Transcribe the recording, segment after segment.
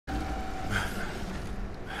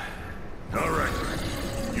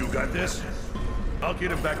got this? I'll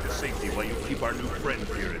get him back to safety while you keep our new friend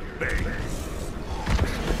here at bay.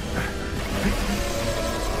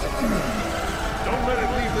 Don't let it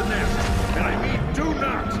leave the nest. And I mean do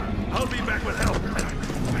not! I'll be back with help.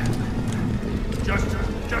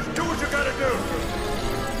 Just do what you gotta do.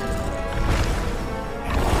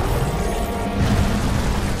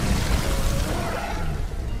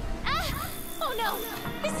 Oh no!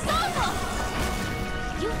 This is awful!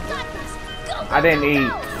 You got this! Go! I didn't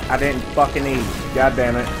eat. I didn't fucking eat. God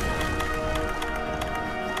damn it.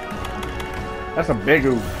 That's a big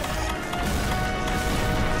oof.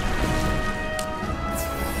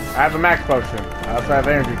 I have a max potion. I also have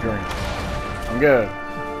energy drink. I'm good.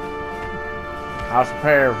 I was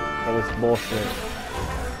prepared for this bullshit.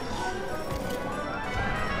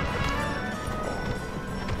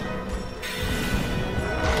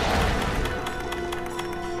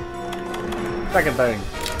 Second thing.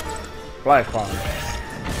 Flash bomb.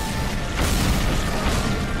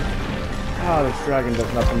 Oh, this dragon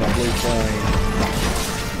does nothing but blue flame.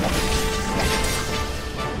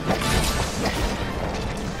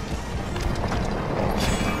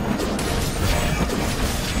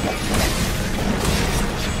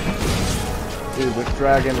 Dude, this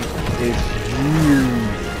dragon is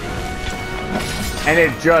huge. And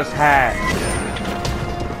it just hatched.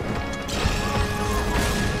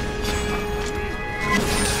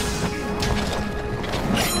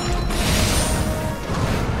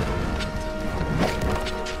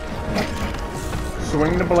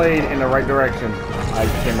 Swing the blade in the right direction. I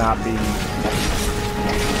cannot be.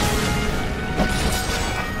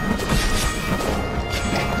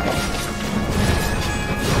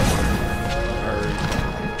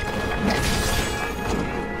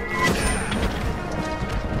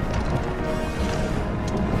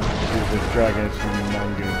 Dude, this dragon is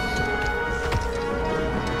humongous.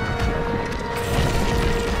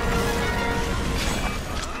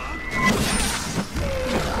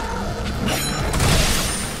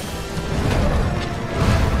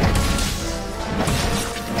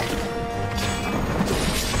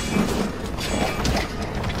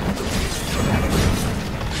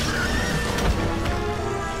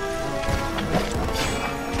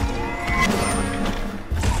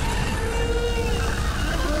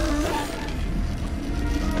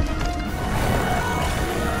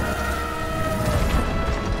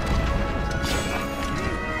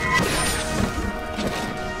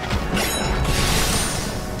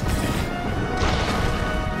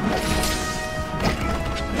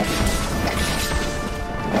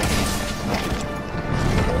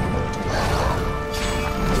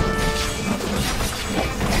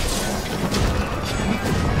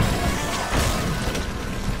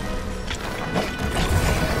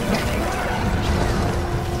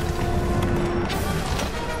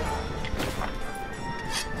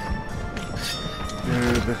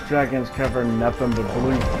 This dragon's covering nothing but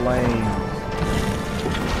blue flames.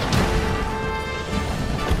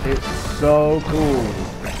 It's so cool.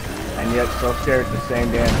 And yet so scary at the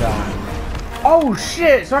same damn time. Oh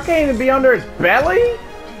shit! So I can't even be under its belly?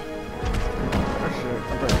 Oh shit.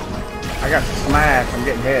 I got smashed. I'm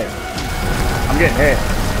getting hit. I'm getting hit.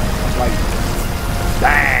 Like,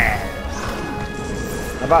 bang!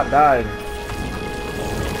 I about died.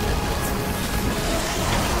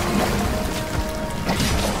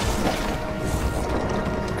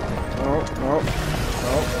 No.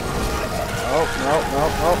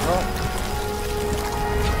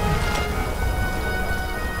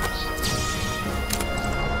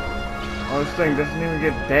 Oh, this thing doesn't even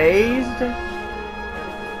get dazed?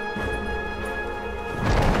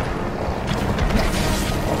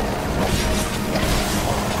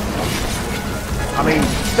 I mean,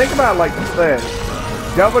 think about it like this.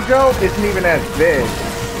 Double Joe isn't even as big.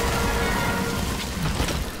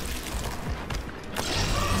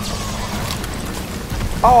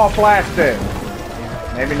 Oh, I flashed it.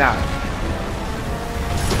 Maybe not.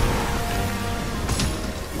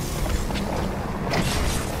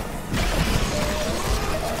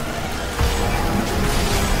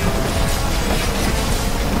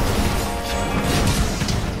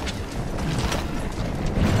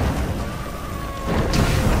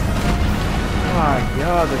 Oh my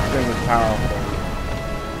god, this thing is powerful.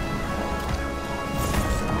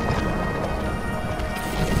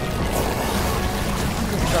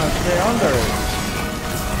 I'm just trying to stay under it.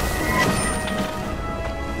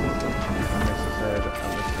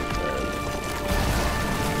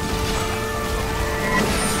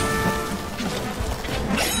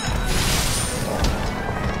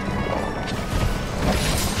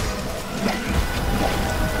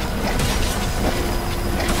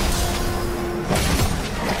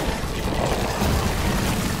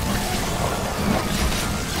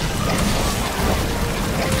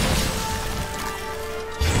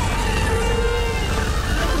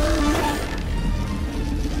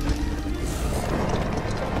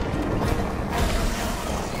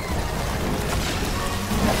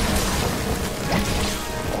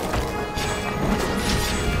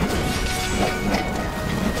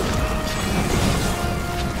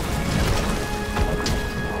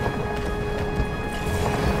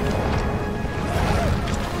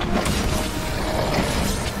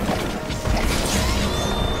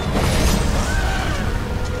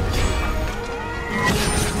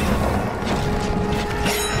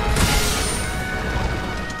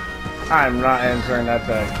 I'm not answering that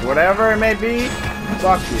text. Whatever it may be,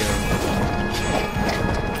 fuck you.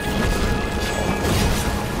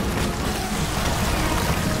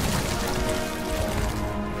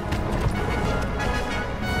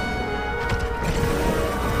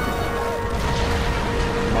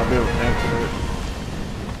 I'll be able to answer it.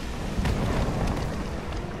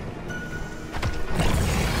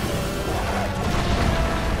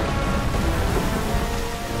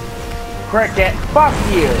 Cricket, fuck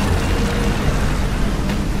you!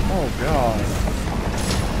 Oh god.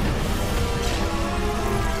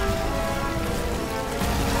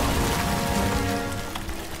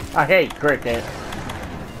 I hate cricket.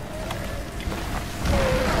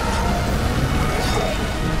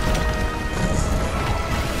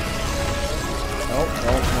 Nope,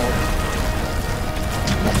 nope, nope.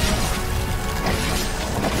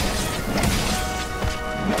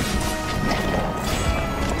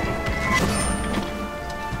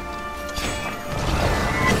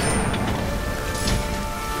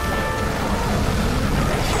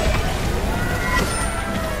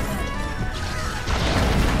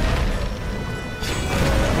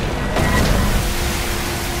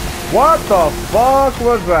 What the fuck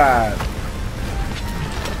was that?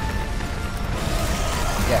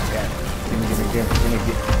 Yeah. Give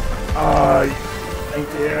me. Oh, thank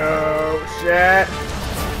you. Shit.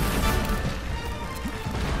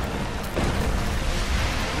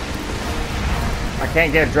 I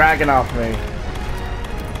can't get dragon off me.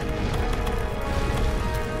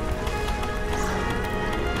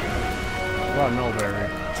 Oh, no berry.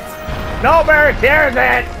 No berry cares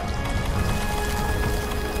it!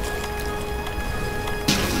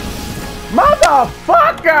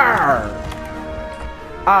 Motherfucker!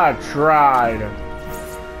 I tried.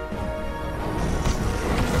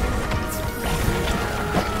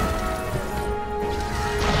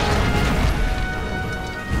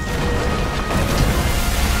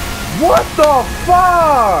 What the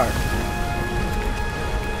fuck?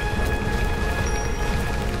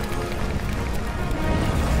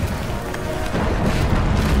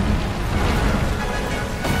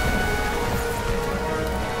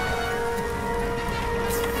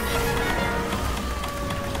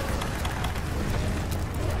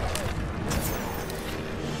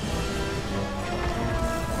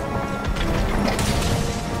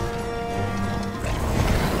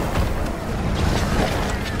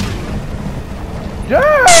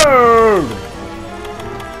 Dude!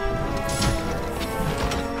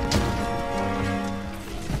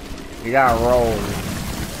 You gotta roll.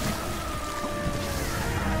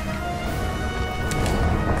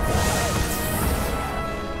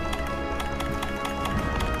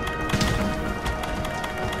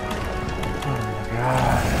 Oh my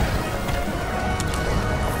god.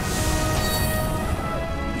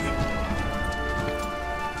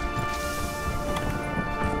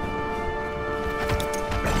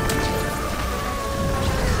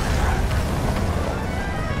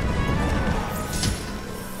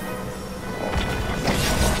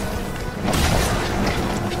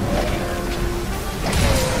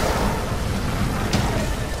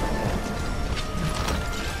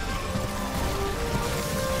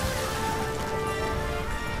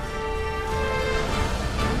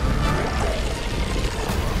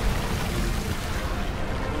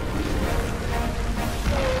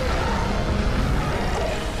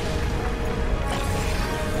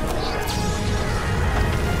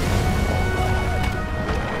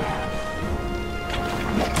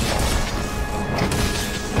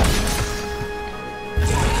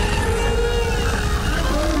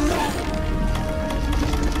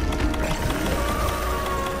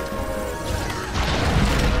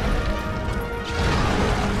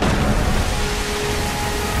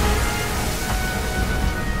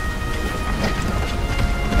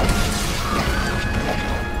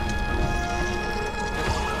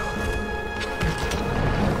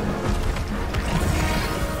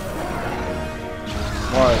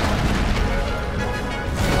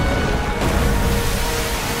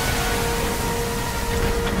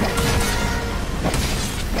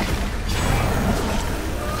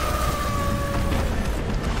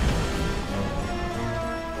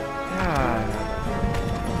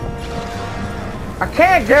 I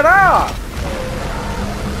can't get up!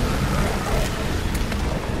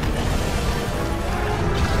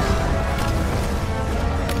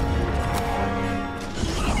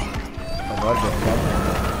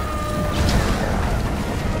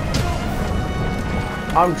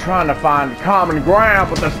 I'm trying to find common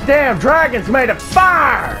ground, but this damn dragon's made of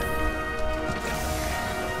fire!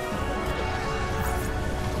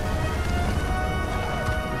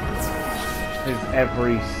 His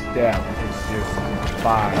every step is just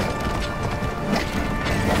fire.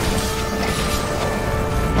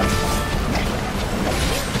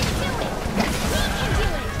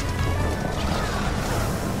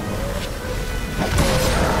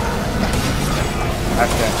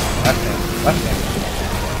 That's it. That's it. That's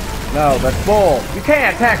it. No, that's bull. You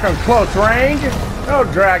can't attack from close range. No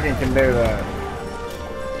dragon can do that.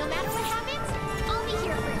 No matter what happens, I'll be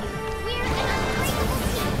here for you. We're an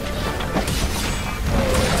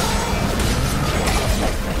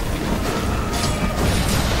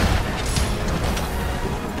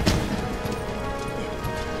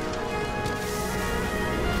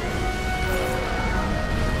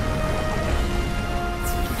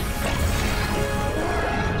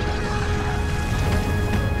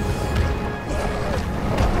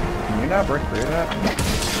Can you not break through that?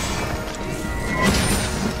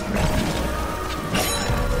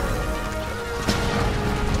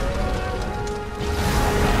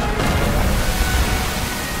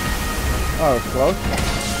 Oh, it's close.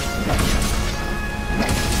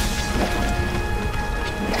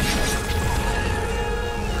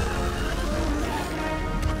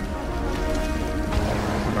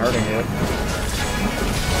 I'm hurting it.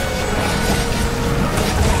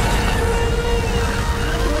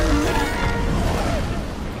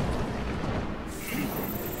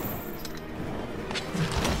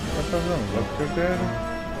 That doesn't look too good.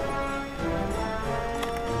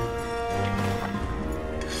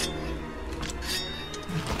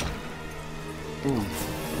 Ooh.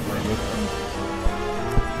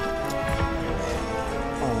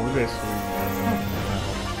 Oh, this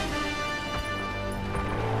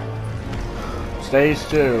is Stage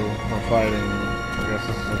 2. We're fighting. I guess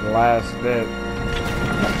this is the last bit.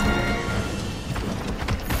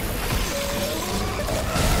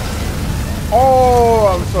 Oh,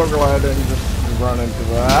 I'm so glad I didn't just run into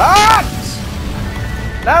that.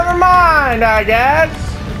 Never mind, I guess.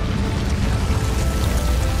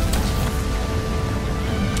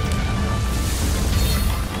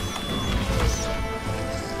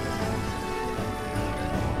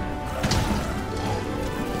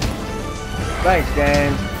 Thanks,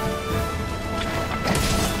 game.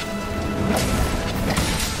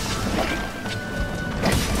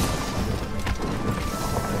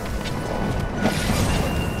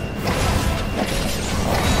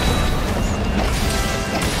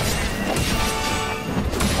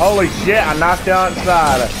 Holy shit, I knocked you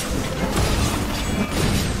outside.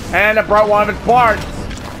 And I broke one of its parts.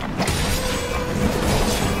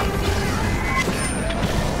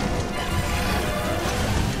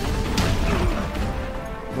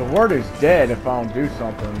 The word is dead if I don't do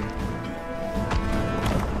something.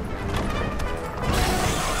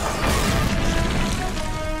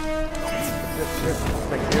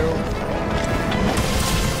 Thank you.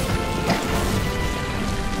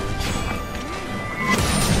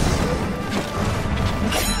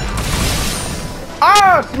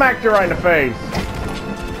 Ah! Smacked you right in the face.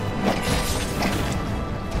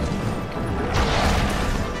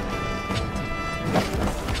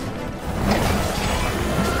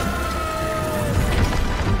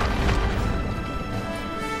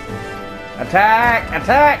 Attack!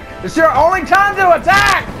 Attack! It's your only time to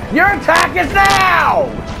attack! Your attack is now!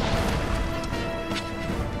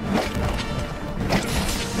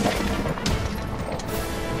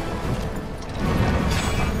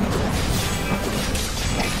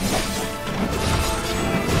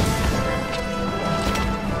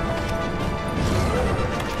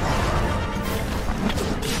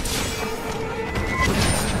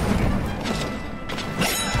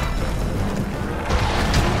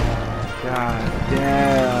 God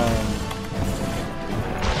damn.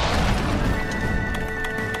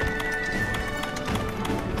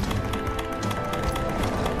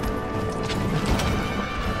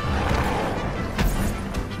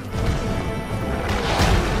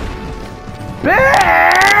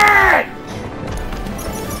 Bitch!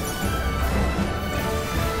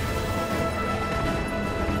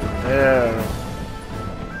 Yeah.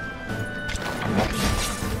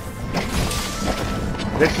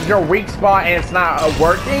 This is your weak spot and it's not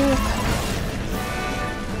working?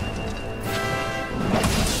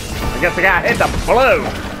 I guess I gotta hit the blue.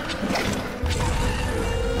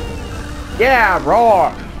 Yeah,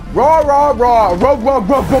 roar. Roar, roar, roar. Roar, roar,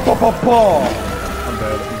 roar, roar, roar, roar, roar. I'm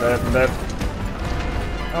dead, I'm dead, I'm dead.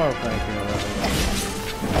 Oh, thank you.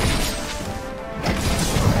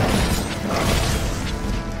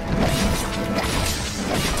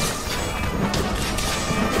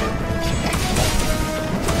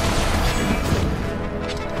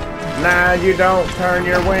 Nah, you don't turn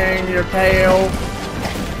your wing, your tail.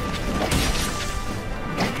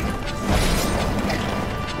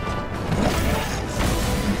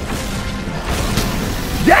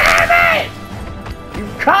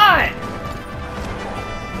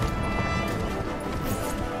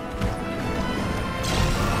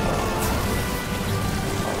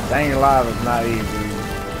 alive is not easy.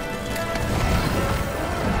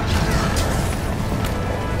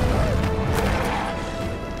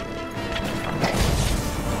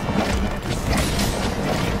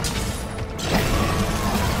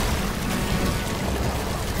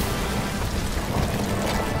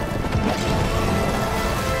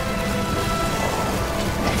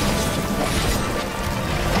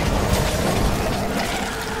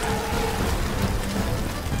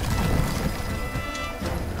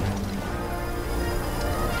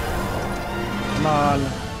 Come on.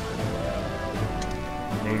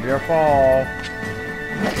 Need your fall.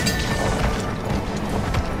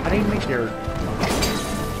 How do you make your...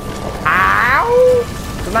 Ow!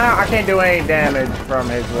 So now I can't do any damage from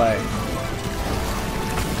his leg.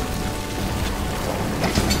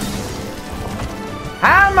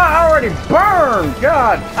 How am I already burned?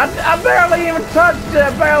 God, I barely even touched it.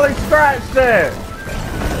 I barely scratched it.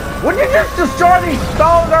 Would you just destroy these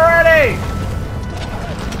stones already?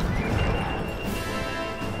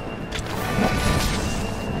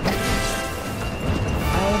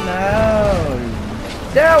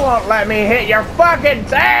 Still won't let me hit your fucking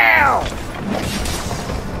tail!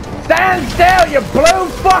 Stand still, you blue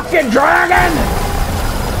fucking dragon!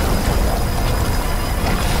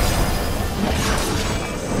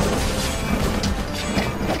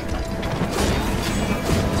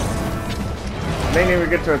 Didn't even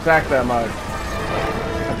get to attack that much.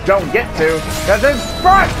 I don't get to, because it's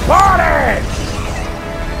front party!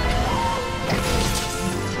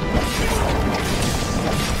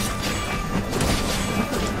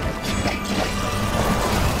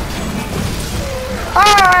 Oh,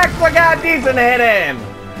 I actually got a decent hit in!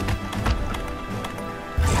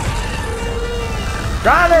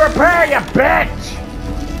 Trying to repair, you bitch!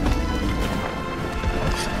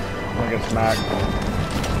 I'm gonna get smacked.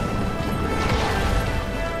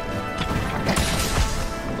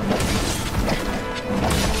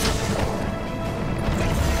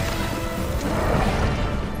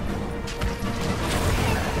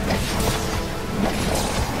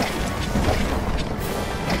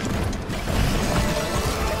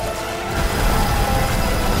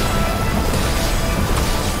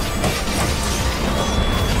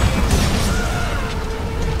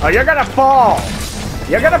 Oh, you're gonna fall!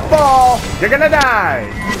 You're gonna fall! You're gonna die!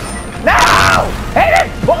 No! Hit it!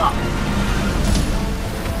 Fall!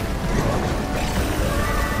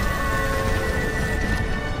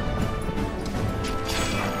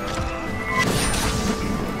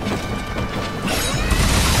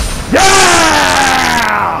 Yeah!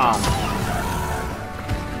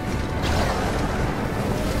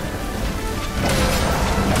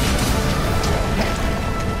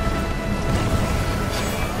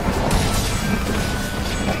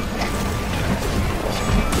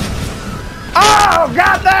 Oh,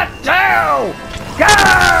 got that too!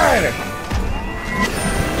 Good!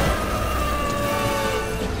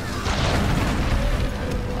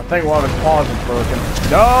 I think one of his paws is broken.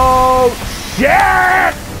 No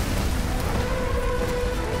shit!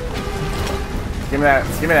 Give me that,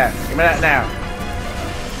 give me that, give me that now.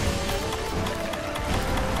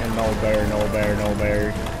 And no bear, no bear, no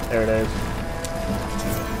bear. There it is.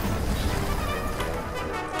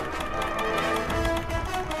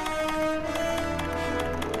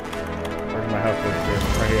 My health is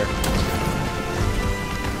right here.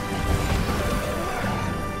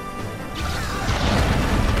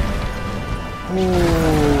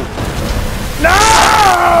 Ooh. No!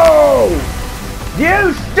 You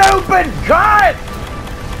stupid cunt!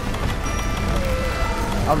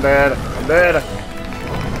 I'm dead. I'm dead.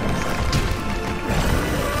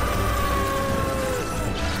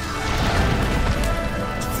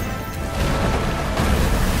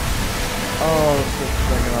 Oh, I was just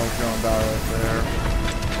thinking I was gonna die right there.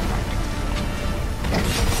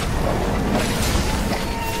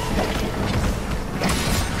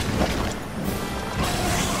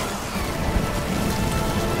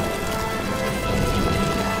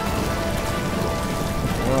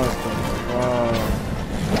 What the fuck?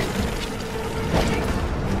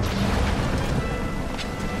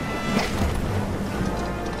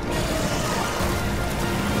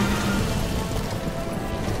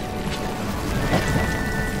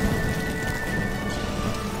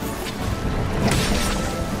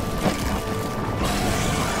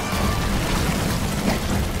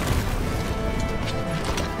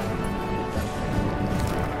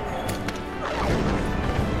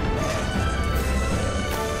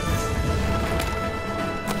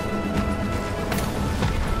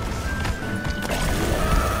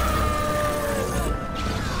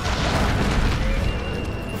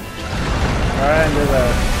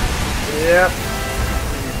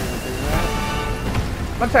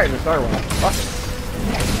 Let's take this other one. Fuck it.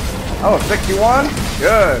 Oh, 61?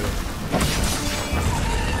 Good.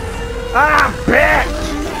 Ah, bitch!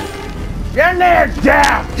 You're near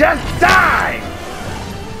death! Just die!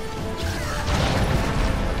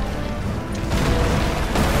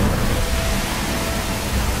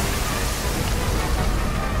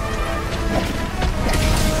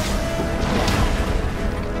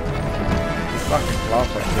 Fucking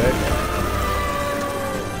colossal bitch.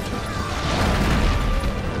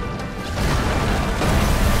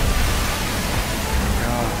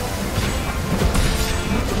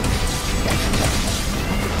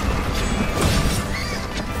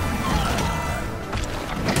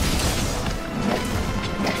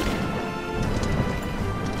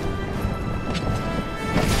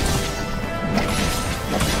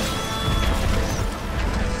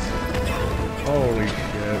 Holy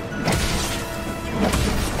shit.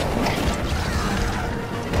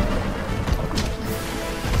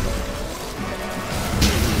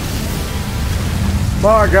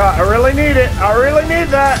 My God, I really need it. I really need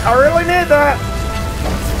that. I really need that.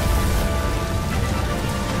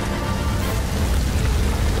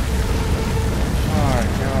 My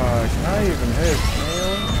God, can I even hit his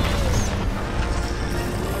tail?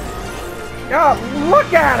 God,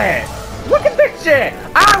 look at it. Look at this shit.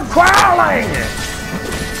 I'm crawling.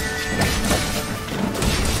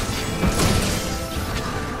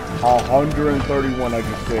 131 I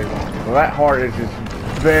just did. Well, that heart is just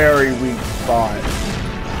very weak spot.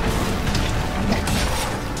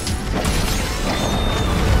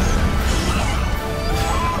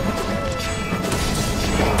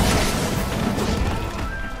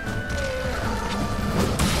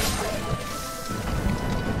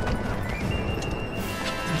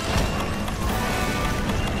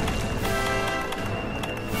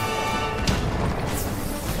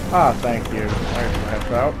 Ah, thank you. There's my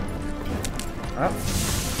help out. Oh.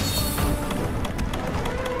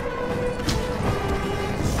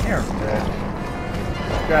 Here, bitch.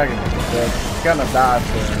 Dragon is dead. He's gonna die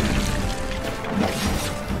soon.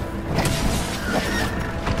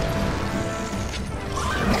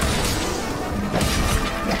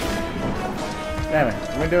 Damn it.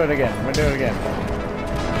 Let me do it again. Let me do it again.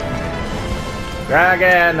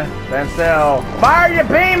 Dragon! Stand still. Fire your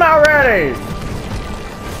beam already!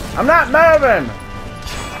 I'm not moving!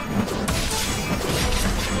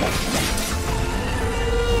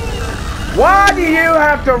 Why do you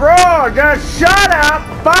have to roar? Just shut up,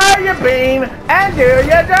 fire your beam, and do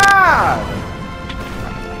your job!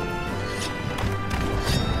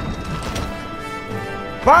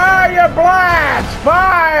 Fire your blast!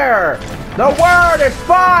 Fire! The word is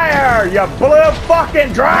fire, you blue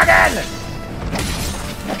fucking dragon!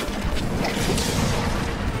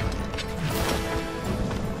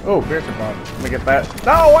 Oh, piercing pot. Let me get that.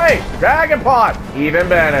 No, wait! Dragon pot! Even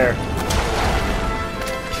better.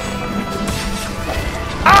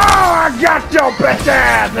 Oh, I got your bitch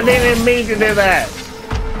ass! I didn't even mean to do that.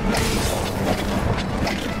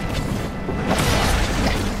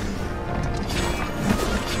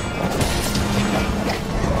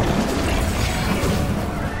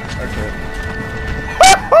 Okay.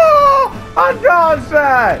 I'm done,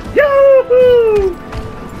 side! Yoo-hoo!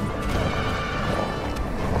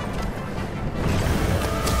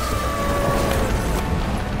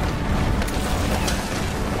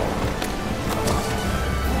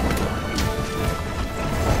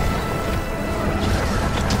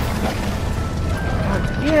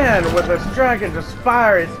 With this dragon, just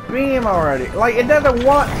fire its beam already. Like, it doesn't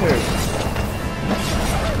want to.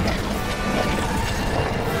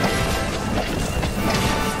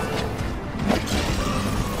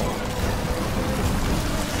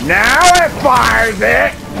 Now it fires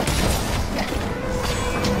it.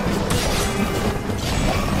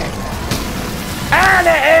 And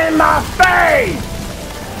it in my face.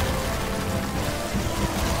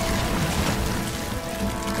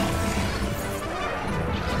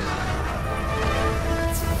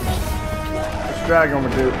 Dragon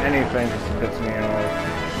would do anything just to piss me off.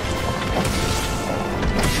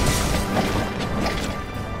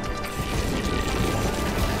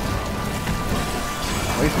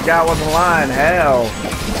 At least the guy wasn't lying. Hell,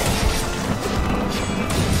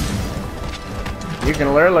 you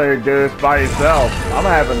can literally do this by yourself. I'm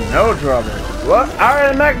having no trouble. What? I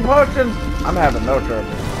already making potions. I'm having no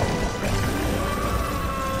trouble.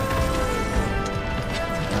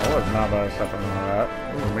 I was not about to step on that.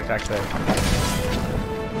 Ooh, let me attack that.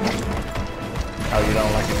 Oh, you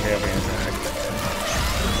don't like a champion attack.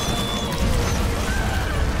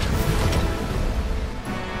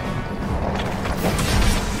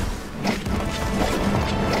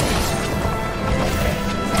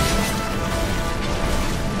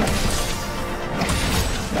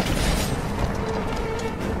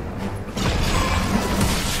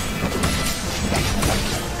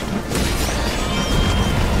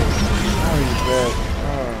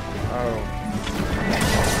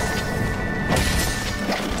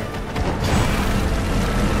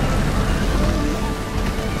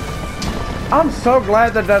 I'm so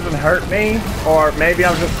glad that doesn't hurt me. Or maybe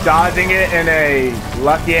I'm just dodging it in a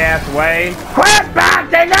lucky ass way. Quit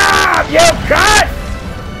backing up, you cunt!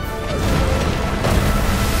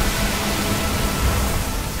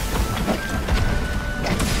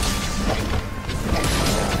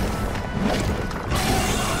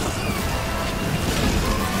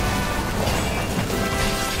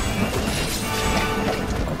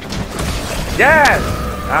 Yes!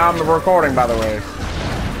 I'm recording, by the way.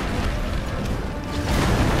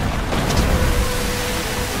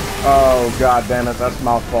 Oh, god damn it, that's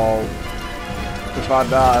my fault. If I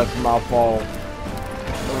die, it's my fault.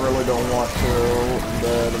 I really don't want to. I'm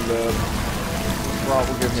dead.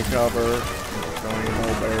 Probably give me cover. Don't even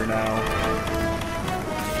know better now.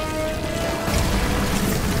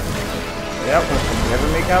 Yep, it's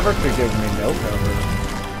giving me cover to give me no cover.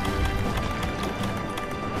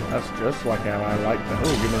 That's just like how I like to.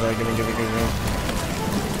 Oh, give me that, give me.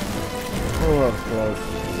 Oh, that's close.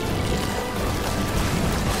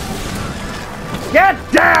 Get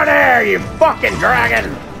down here, you fucking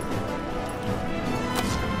dragon!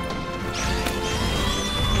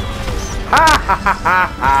 Ha ha ha ha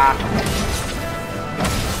ha!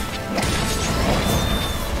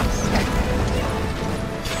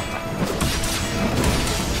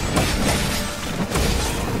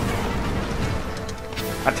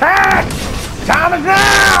 Attack! Time is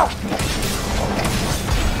now!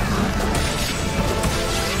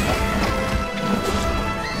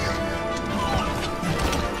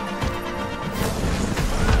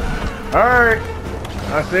 Alright.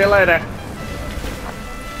 I'll see you later.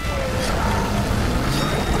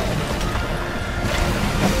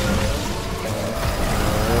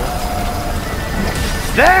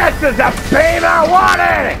 This is the beam I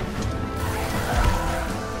wanted!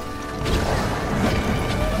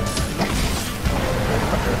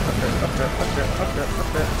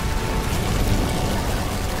 Okay.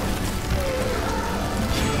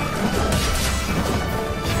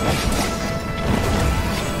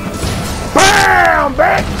 Bam,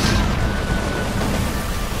 bitch!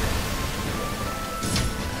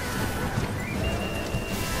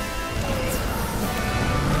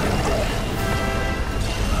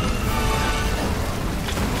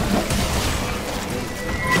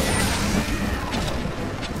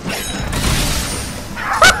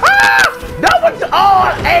 That was all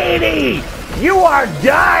 80! You are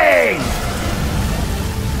dying!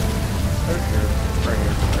 Right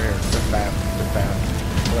here. Just fast.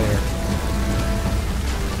 Clear.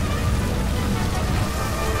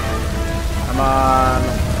 Come on.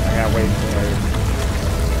 I gotta wait for it.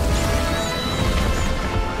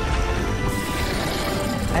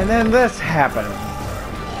 And then this happened.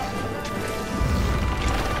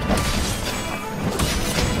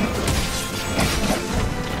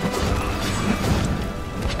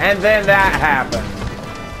 And then that happened.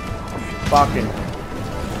 Fucking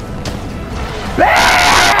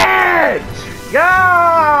bitch!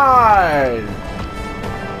 God!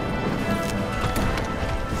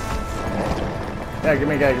 Yeah, give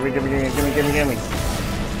me.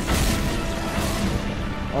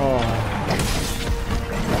 Oh.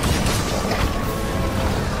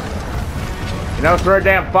 You know what's real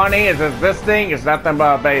damn funny is that this thing is nothing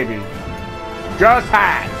but a baby. Just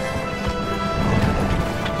hat.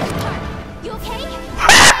 You okay?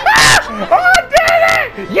 Oh, I did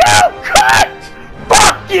it! You cunt!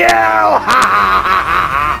 Fuck you!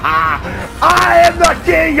 I am the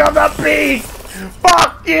king of the beast!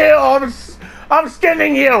 Fuck you! I'm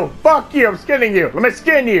skinning you! Fuck you, I'm skinning you! Let me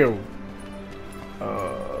skin you!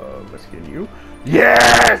 Let me skin you?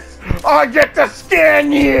 Yes! I get to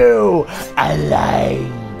skin you! Alive!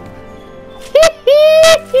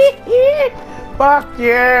 Fuck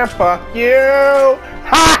you! Fuck you!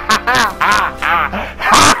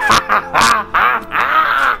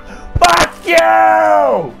 Fuck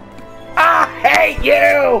you! I hate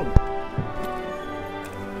you!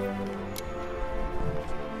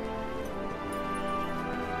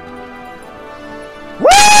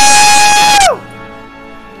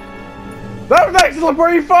 That was actually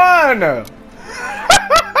pretty fun!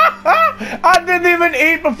 I didn't even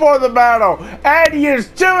eat before the battle! I had to use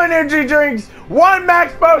 2 energy drinks, 1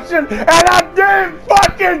 max potion, and I didn't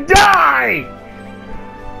fucking die!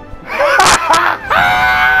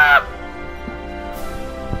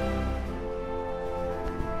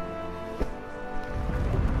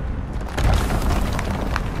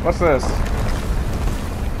 What's this?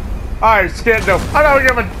 I skinned him! I don't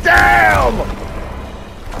give a damn!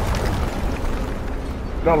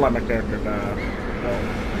 Don't let my character die. No.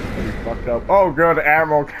 You fucked up. Oh, good.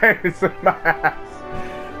 Admiral case in my ass.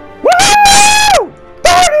 Woo!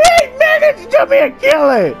 38 minutes to me a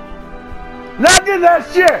kill it! Not do that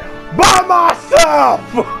shit by myself!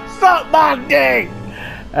 Suck my dick!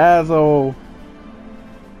 Asshole.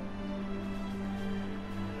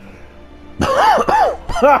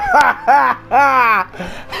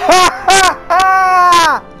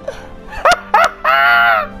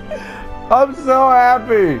 I'm so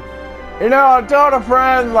happy. You know, I told a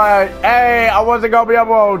friend, like, hey, I wasn't gonna be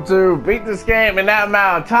able to beat this game in that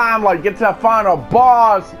amount of time, like, get to the final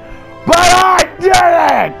boss, but I did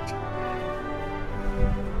it!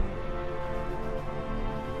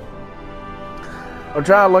 I'm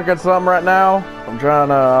trying to look at something right now. I'm trying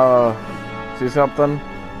to see something.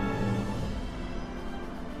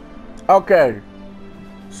 Okay.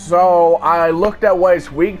 So, I looked at what it's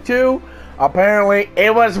weak to. Apparently,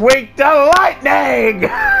 it was weak to lightning!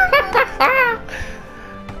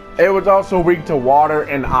 It was also weak to water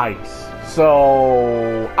and ice.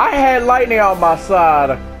 So, I had lightning on my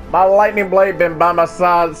side. My lightning blade been by my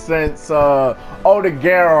side since,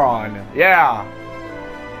 Odegaron. Yeah.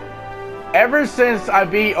 Ever since I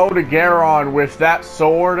beat Odegaron with that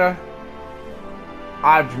sword,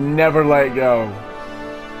 I've never let go.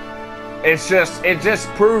 It just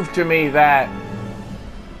proved to me that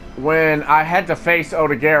when I had to face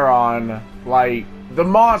Odegaron, like, the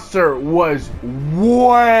monster was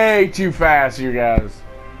way too fast, you guys.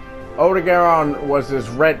 Odegaron was this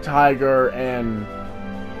red tiger, and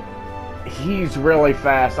he's really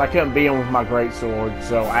fast. I couldn't beat him with my great sword,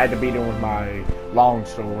 so I had to beat him with my long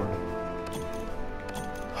sword.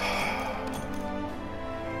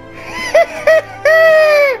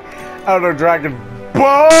 Elder Dragon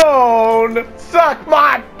Bone! Suck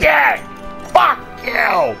my dick! Fuck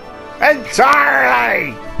you!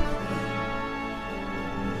 Entirely!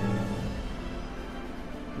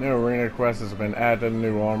 New arena quest has been added,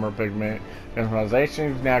 new armor, pigment,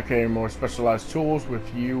 customizations, now carry more specialized tools with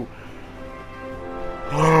you.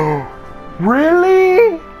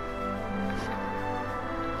 Really?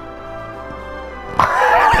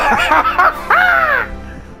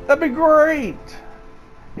 That'd be great!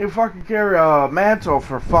 You fucking carry a mantle,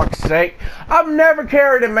 for fuck's sake. I've never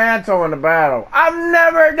carried a mantle in a battle. I've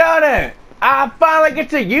never done it! I finally get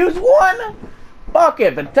to use one? Fuck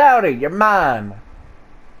it, Vitality, you're mine.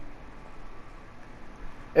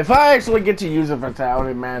 If I actually get to use a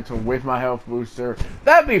Vitality Mantle with my health booster,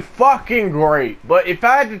 that'd be fucking great. But if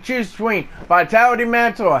I had to choose between Vitality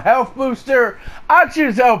Mantle or health booster, I'd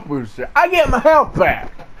choose health booster. I get my health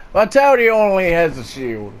back. Vitality only has a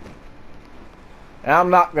shield. And I'm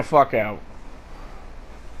knocked the fuck out.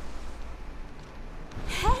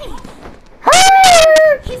 Hey!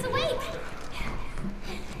 Hey! He's awake!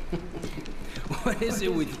 What is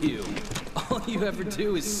it with you? All you ever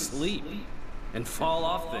do is sleep and fall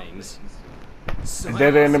off things. So I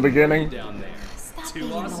did it in the beginning. Down there. Stop Too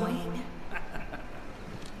being awesome. annoying.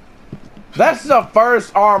 That's the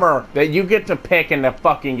first armor that you get to pick in the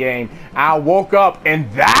fucking game. I woke up in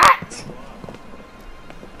that?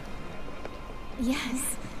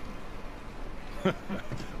 Yes.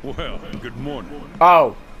 Well, good morning.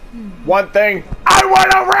 Oh, one thing I want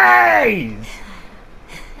to raise!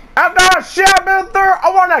 After I shit I've been through, I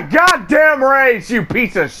want a goddamn raise, you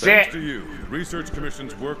piece of Thanks shit! to you, the Research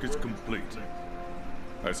Commission's work is complete.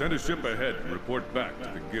 I sent a ship ahead to report back to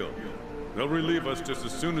the Guild. They'll relieve us just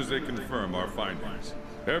as soon as they confirm our findings.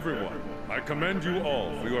 Everyone, I commend you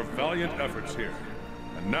all for your valiant efforts here.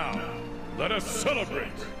 And now, let us celebrate!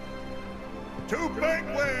 To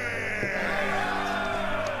banquet!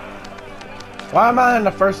 Why am I in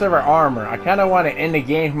the first ever armor? I kind of want to end the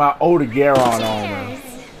game with my Odegaron armor. Cheers.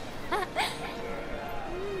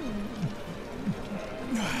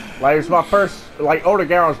 Like, it's my first, like,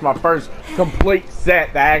 Odegaron's my first complete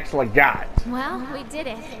set that I actually got. Well, we did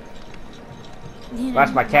it. You know,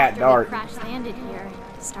 That's my cat, after Dart. we crash landed here,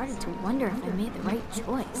 I started to wonder if I made the right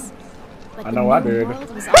choice. But I know I did. The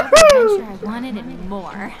world was all the adventure I wanted and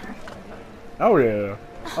more. Oh yeah,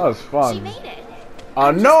 that was She fun. made it.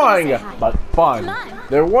 I'm just Annoying, gonna say hi. but fun. Come on.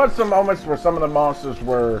 There was some moments where some of the monsters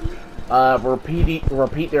were repeat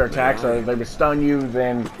their attacks, or they would stun you,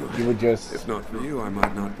 then you would just, If not for you, I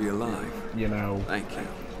might not be alive. you know, Thank you.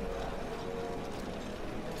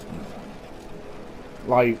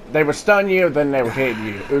 like, they would stun you, then they would hit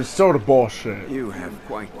you. It was sort of bullshit. You have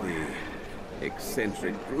quite the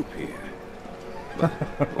eccentric group here. But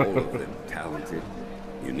all of them talented,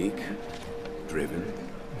 unique, driven.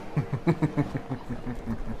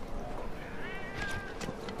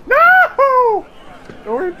 No!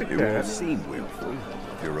 Don't hit the You all cat. seem willful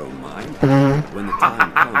of your own mind. When the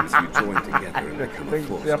time comes, you join together and become a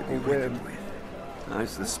force to be reckoned with. I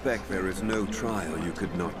suspect there is no trial you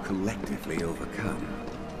could not collectively overcome.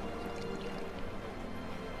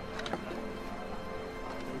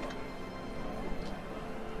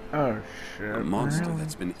 Oh shit. A monster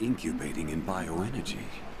that's been incubating in bioenergy.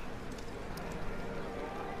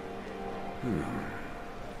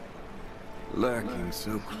 Lurking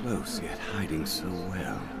so close, yet hiding so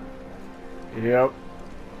well. Yep.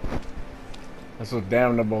 That's a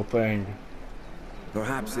damnable thing.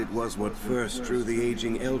 Perhaps it was what first drew the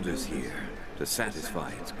aging elders here, to satisfy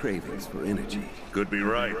its cravings for energy. Could be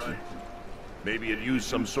right. Maybe it used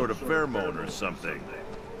some sort of pheromone or something.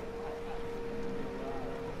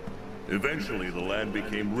 Eventually, the land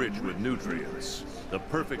became rich with nutrients. The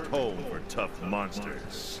perfect home for tough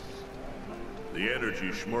monsters. The energy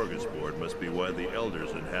smorgasbord must be why the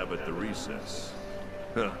elders inhabit the recess.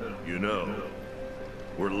 Huh, you know,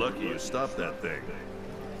 we're lucky you stopped that thing.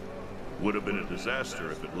 Would have been a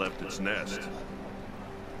disaster if it left its nest.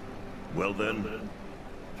 Well then,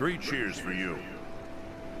 3 cheers for you.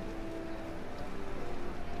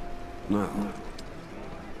 No.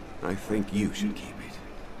 I think you should keep it.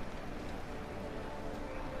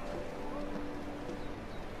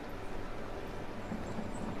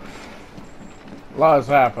 A lot has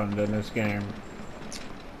happened in this game.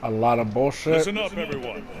 A lot of bullshit. Listen up,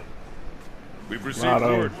 everyone. We've received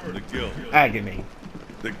word from the Guild. Agony.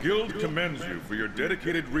 The Guild commends you for your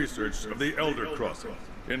dedicated research of the Elder Crossing.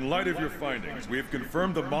 In light of your findings, we have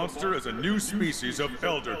confirmed the monster as a new species of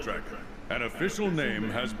Elder Dragon. An official name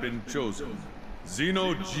has been chosen.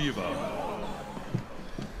 Xenojiva.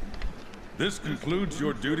 This concludes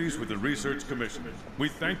your duties with the Research Commission. We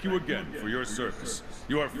thank you again for your service.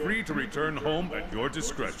 You are free to return home at your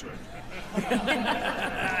discretion.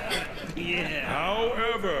 Yeah.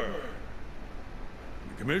 However,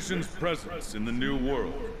 the Commission's presence in the New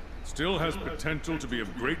World still has potential to be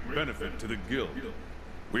of great benefit to the Guild.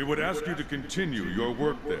 We would ask you to continue your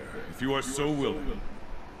work there, if you are so willing.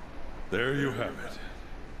 There you have it.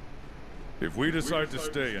 If we decide to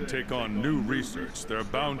stay and take on new research, there are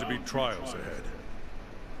bound to be trials ahead.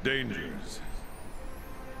 Dangers.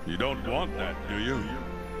 You don't want that, do you?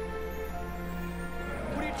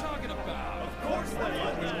 What are you talking about? Of course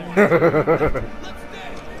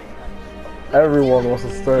they Everyone wants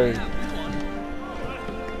to stay.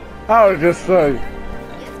 I would just say,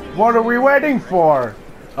 what are we waiting for?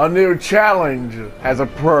 A new challenge has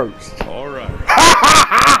approached. All right.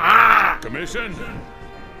 Commission,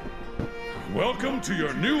 welcome to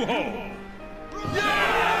your new home.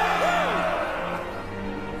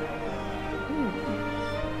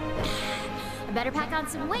 I better pack on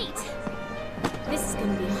some weight. This is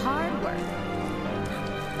gonna be hard work.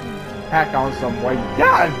 Pack on some weight.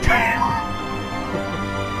 God damn!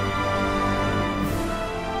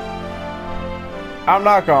 I'm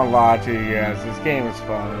not gonna lie to you guys, this game is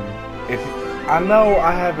fun. I know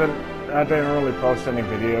I didn't really post any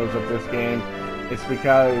videos of this game. It's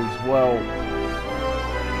because, well,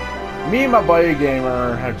 me and my buddy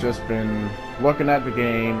Gamer have just been looking at the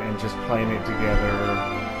game and just playing it together.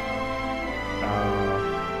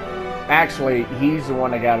 Actually, he's the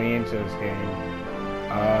one that got me into this game.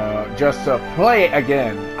 Just to play it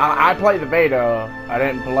again. I played the beta. I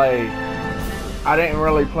didn't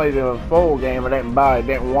really play the full game. I didn't buy it.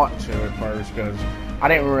 Didn't want to at first because I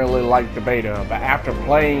didn't really like the beta. But after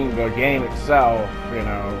playing the game itself, you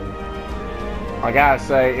know, I gotta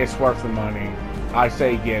say it's worth the money. I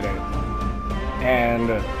say get it. And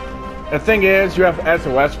the thing is, you have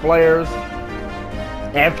SOS players.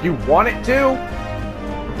 And if you want it to,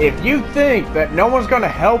 if you think that no one's gonna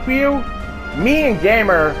help you, me and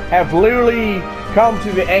Gamer have literally come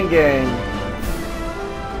to the end game.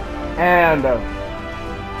 And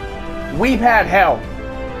we've had help.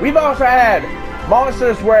 We've also had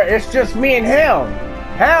monsters where it's just me and him.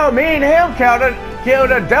 Hell, me and him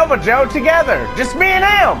killed a Devil Joe together. Just me and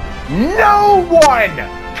him. No one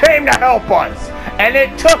came to help us. And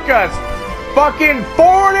it took us fucking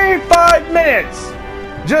 45 minutes.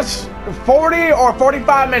 Just 40 or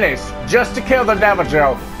 45 minutes just to kill the Devil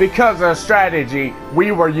Joe because of the strategy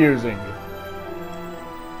we were using.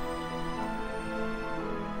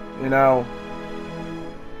 You know,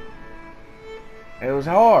 it was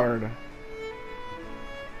hard.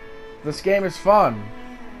 This game is fun.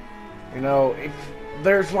 You know,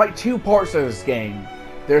 there's like 2 parts of this game.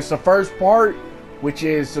 There's the first part, which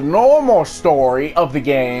is the normal story of the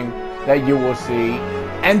game that you will see.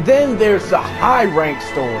 And then there's the high rank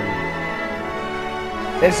story.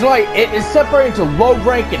 It's like, it is separated into low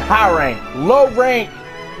rank and high rank. Low rank,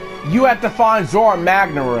 you have to find Zora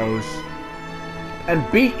Magnaros and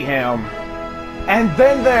beat him. And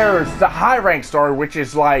then there's the high rank story, which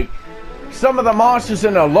is like, some of the monsters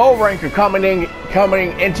in the low rank are coming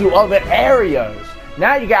into other areas.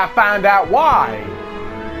 Now you gotta find out why.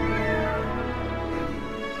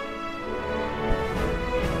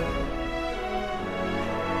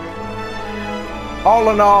 all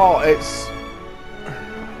in all, it's...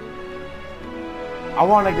 I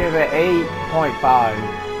want to give it 8.5.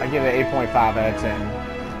 I give it 8.5 out of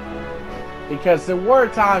 10. Because there were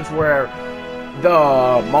times where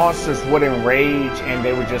the monsters wouldn't rage and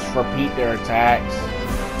they would just repeat their attacks.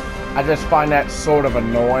 I just find that sort of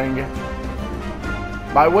annoying.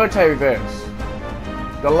 But I will tell you this.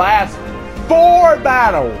 The last 4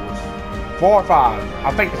 battles, 4 or 5,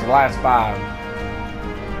 I think it's the last 5,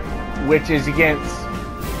 which is against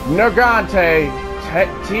Nergante,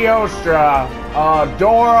 Teostra,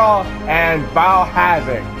 Dora, and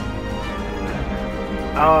Valhazak.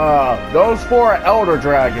 Those 4 are Elder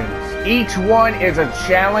Dragons. Each one is a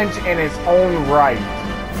challenge in its own right.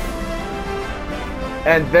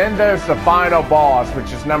 And then there's the final boss,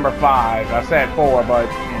 which is number 5. I said 4, but,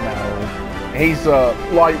 you know, he's,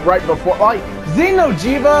 like, right before, like,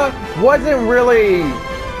 Xenojiva wasn't really,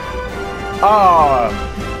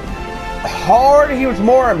 hard. He was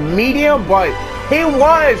more medium, but he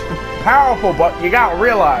was powerful, but you gotta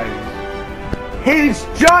realize, he's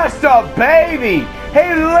just a baby. He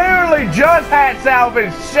literally just had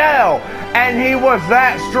Salvage Shell, and he was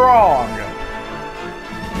that strong.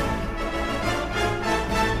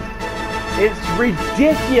 It's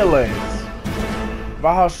ridiculous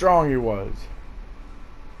about how strong he was.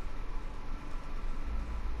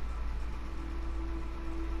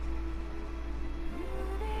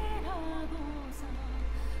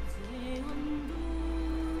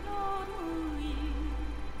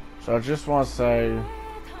 So I just want to say,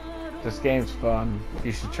 this game's fun.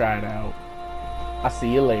 You should try it out. I'll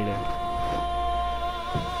see you later.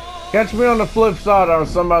 Catch me on the flip side on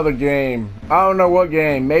some other game. I don't know what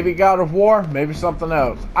game. Maybe God of War, maybe something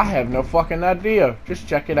else. I have no fucking idea. Just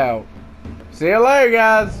check it out. See you later,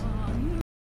 guys.